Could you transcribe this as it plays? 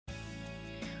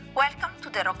Welcome to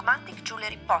the Romantic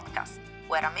Jewelry Podcast,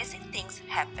 where amazing things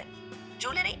happen.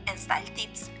 Jewelry and style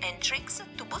tips and tricks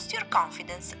to boost your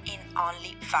confidence in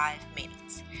only 5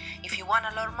 minutes. If you want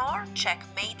to learn more, check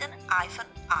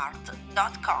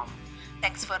maiden-art.com.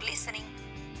 Thanks for listening.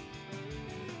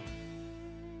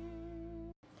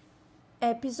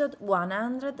 Episode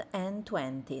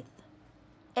 120.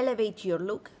 Elevate your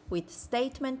look with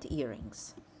statement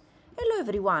earrings. Hello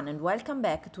everyone and welcome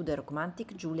back to the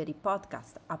Romantic Jewelry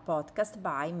Podcast, a podcast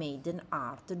by Maiden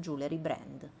Art Jewelry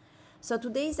brand. So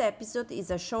today's episode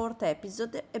is a short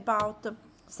episode about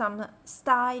some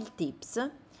style tips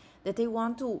that I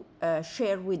want to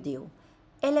share with you.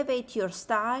 Elevate your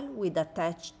style with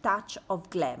a touch of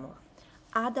glamour.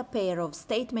 Add a pair of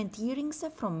statement earrings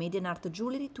from Maiden Art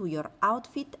Jewelry to your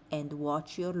outfit and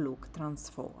watch your look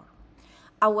transform.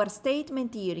 Our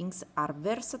statement earrings are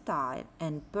versatile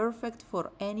and perfect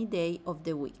for any day of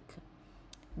the week.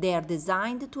 They are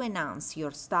designed to enhance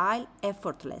your style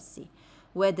effortlessly,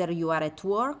 whether you are at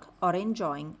work or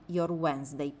enjoying your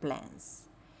Wednesday plans.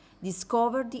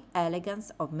 Discover the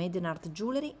elegance of Maiden Art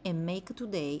Jewelry and make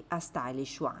today a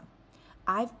stylish one.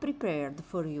 I've prepared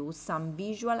for you some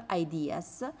visual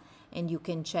ideas, and you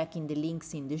can check in the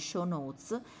links in the show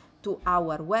notes to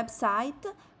our website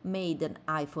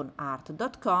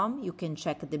maiden-art.com. You can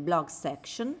check the blog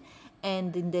section,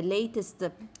 and in the latest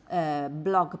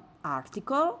blog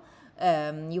article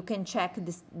you can check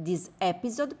this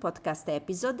podcast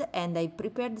episode, and I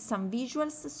prepared some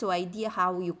visuals, so idea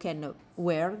how you can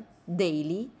wear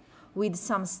daily with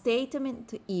some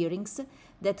statement earrings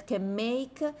that can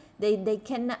they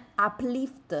can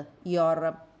uplift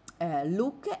your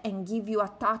look and give you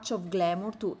a touch of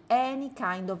glamour to any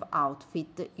kind of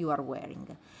outfit you are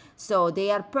wearing. So they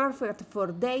are perfect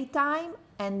for daytime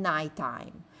and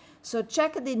nighttime. So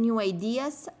check the new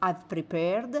ideas I've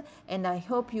prepared, and I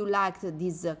hope you liked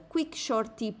this quick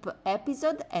short tip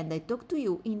episode, and I talk to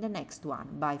you in the next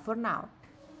one. Bye for now.